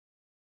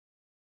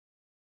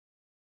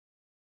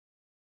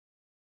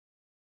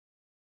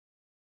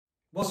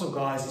What's up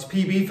guys, it's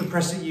PB for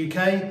Press It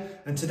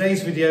UK, and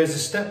today's video is a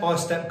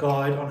step-by-step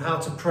guide on how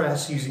to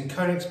press using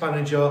Conex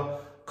Manager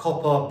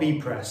Copper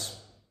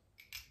B-Press.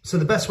 So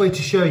the best way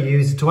to show you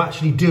is to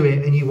actually do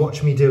it and you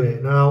watch me do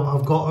it. Now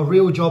I've got a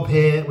real job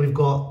here. We've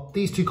got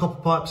these two copper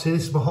pipes here.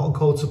 This is my hot and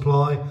cold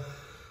supply,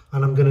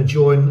 and I'm going to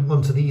join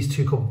onto these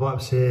two copper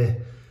pipes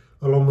here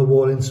along the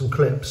wall in some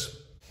clips.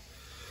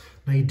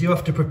 Now you do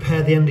have to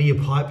prepare the end of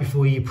your pipe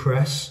before you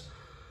press.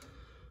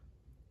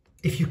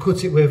 If you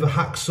cut it with a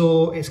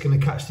hacksaw, it's going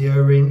to catch the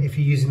O-ring. If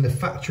you're using the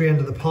factory end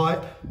of the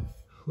pipe,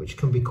 which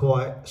can be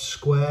quite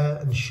square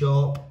and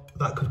sharp,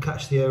 that could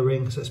catch the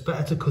O-ring, so it's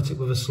better to cut it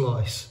with a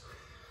slice.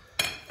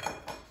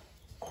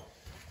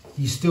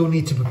 You still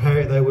need to prepare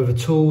it though with a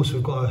tool, so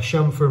we've got a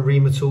chamfer and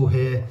reamer tool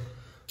here.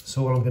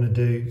 So what I'm going to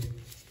do is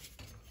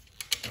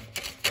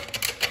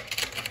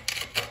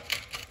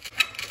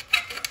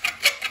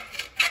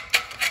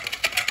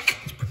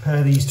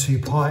prepare these two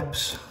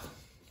pipes.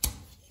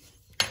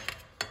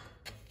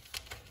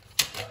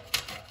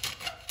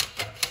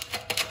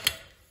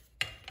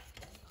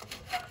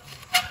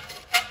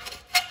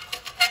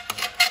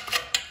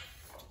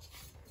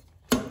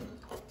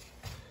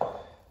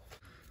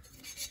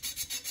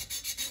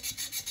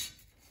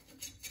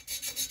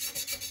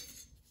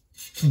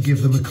 And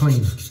give them a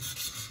clean.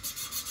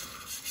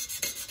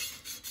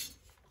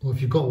 Or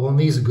if you've got one,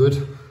 these are good.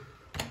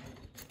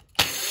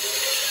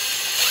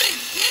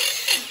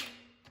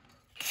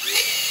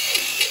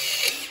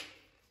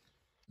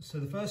 So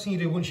the first thing you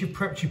do once you've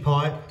prepped your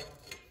pipe,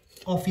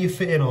 offer your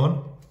fitting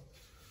on,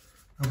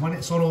 and when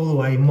it's on all the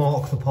way,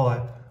 mark the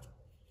pipe.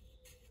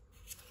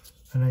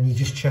 And then you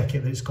just check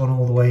it that it's gone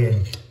all the way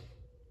in.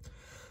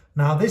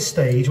 Now at this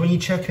stage, when you're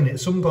checking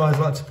it, some guys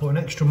like to put an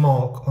extra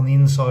mark on the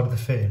inside of the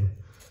fitting,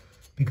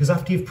 because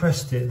after you've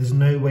pressed it, there's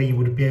no way you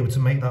would be able to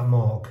make that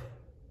mark.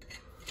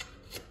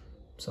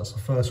 So that's the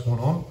first one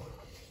on.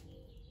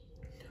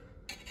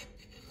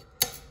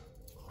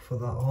 Offer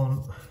that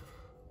on.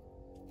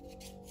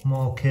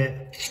 Mark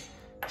it.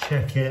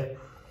 Check it.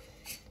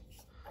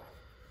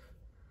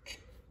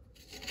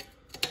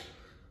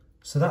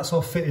 So that's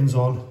our fittings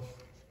on.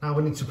 Now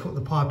we need to put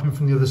the pipe in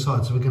from the other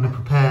side, so we're going to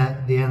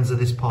prepare the ends of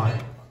this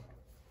pipe.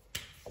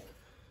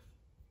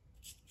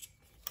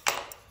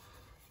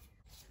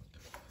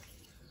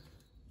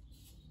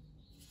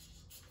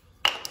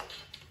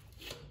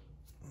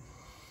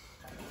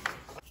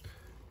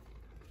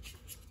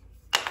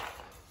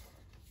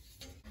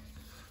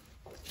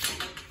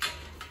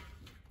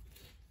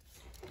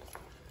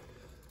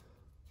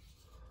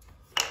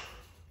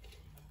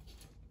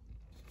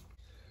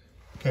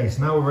 Okay,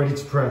 so now we're ready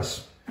to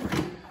press.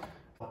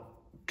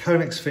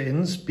 Conex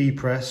fittings,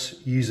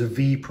 B-Press, use a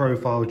V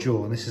profile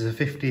jaw, and this is a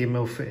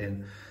 15mm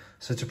fitting.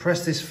 So to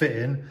press this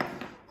fitting,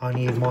 I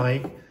need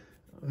my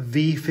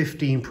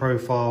V15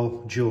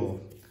 profile jaw.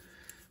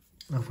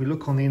 Now if we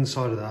look on the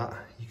inside of that,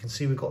 you can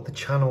see we've got the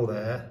channel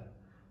there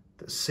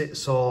that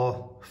sits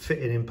our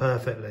fitting in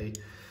perfectly.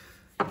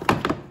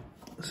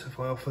 So if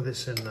I offer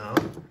this in now,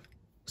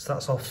 so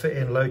that's our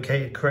fitting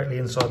located correctly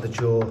inside the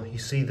jaw. You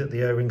see that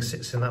the O-ring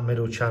sits in that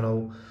middle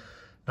channel.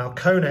 Now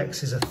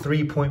Conex is a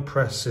 3-point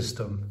press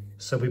system.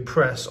 So we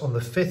press on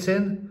the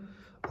fitting,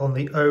 on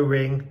the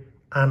O-ring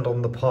and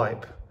on the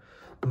pipe.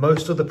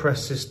 Most of the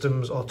press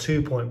systems are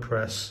 2-point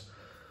press.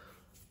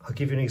 I'll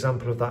give you an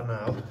example of that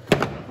now.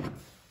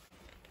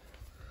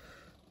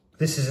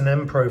 This is an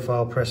M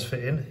profile press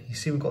fitting. You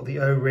see we've got the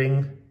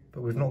O-ring,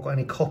 but we've not got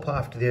any copper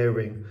after the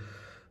O-ring.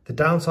 The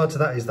downside to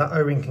that is that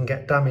O-ring can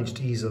get damaged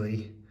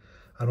easily,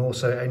 and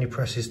also it only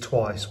presses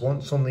twice,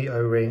 once on the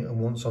O-ring and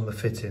once on the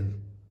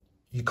fitting.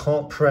 You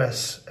can't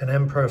press an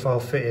M profile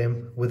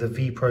fitting with a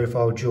V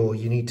profile jaw.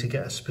 You need to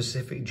get a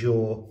specific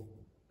jaw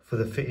for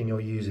the fitting you're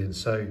using.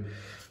 So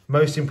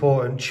most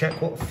important,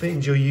 check what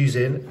fittings you're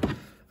using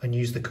and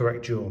use the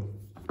correct jaw.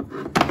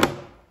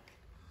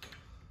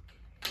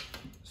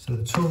 So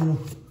the tool,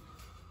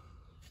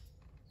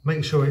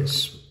 make sure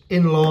it's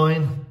in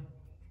line,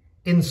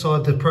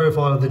 inside the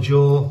profile of the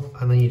jaw,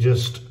 and then you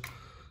just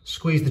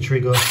squeeze the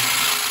trigger.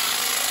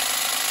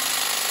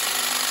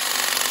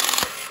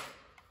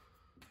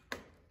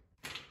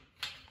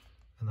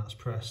 And that's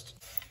pressed.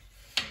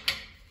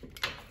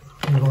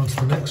 Move on to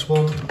the next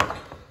one.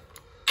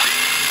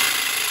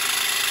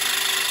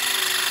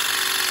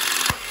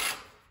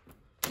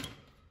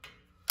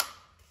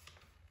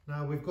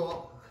 Now we've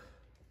got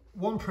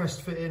one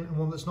pressed fitting and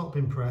one that's not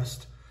been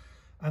pressed,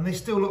 and they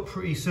still look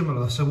pretty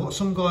similar. So what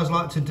some guys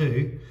like to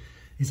do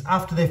is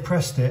after they've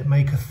pressed it,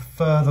 make a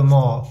further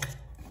mark.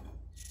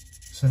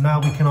 So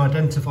now we can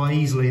identify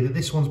easily that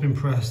this one's been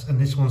pressed and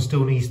this one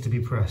still needs to be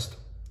pressed.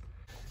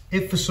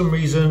 If for some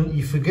reason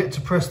you forget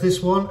to press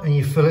this one and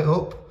you fill it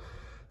up,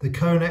 the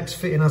Conex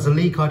fitting has a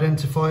leak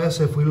identifier.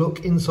 So if we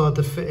look inside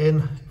the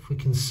fitting, if we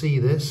can see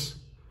this,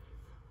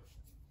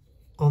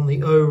 on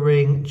the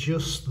O-ring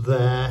just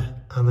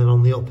there, and then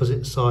on the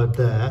opposite side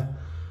there,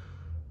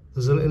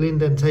 there's a little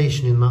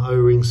indentation in that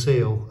O-ring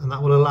seal, and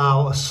that will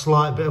allow a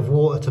slight bit of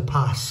water to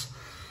pass.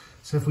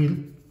 So if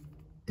we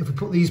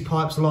put these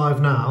pipes live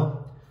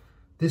now,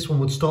 this one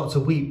would start to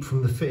weep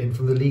from the fitting,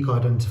 from the leak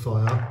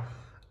identifier.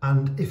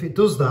 And if it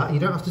does that, you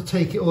don't have to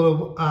take it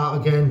all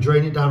out again,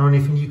 drain it down or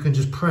anything. You can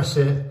just press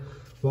it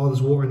while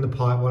there's water in the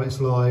pipe, while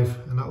it's live,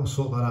 and that will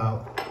sort that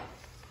out.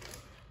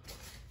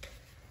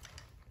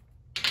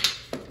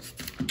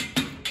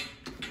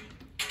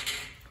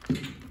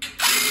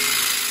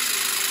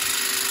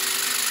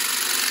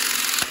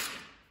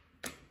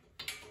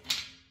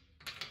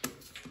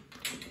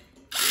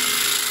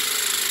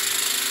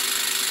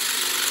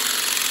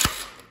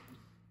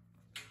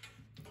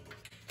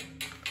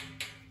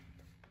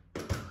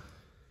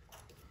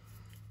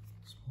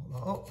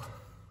 Up.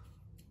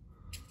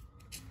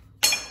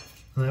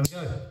 And there we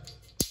go.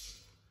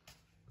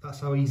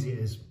 That's how easy it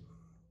is.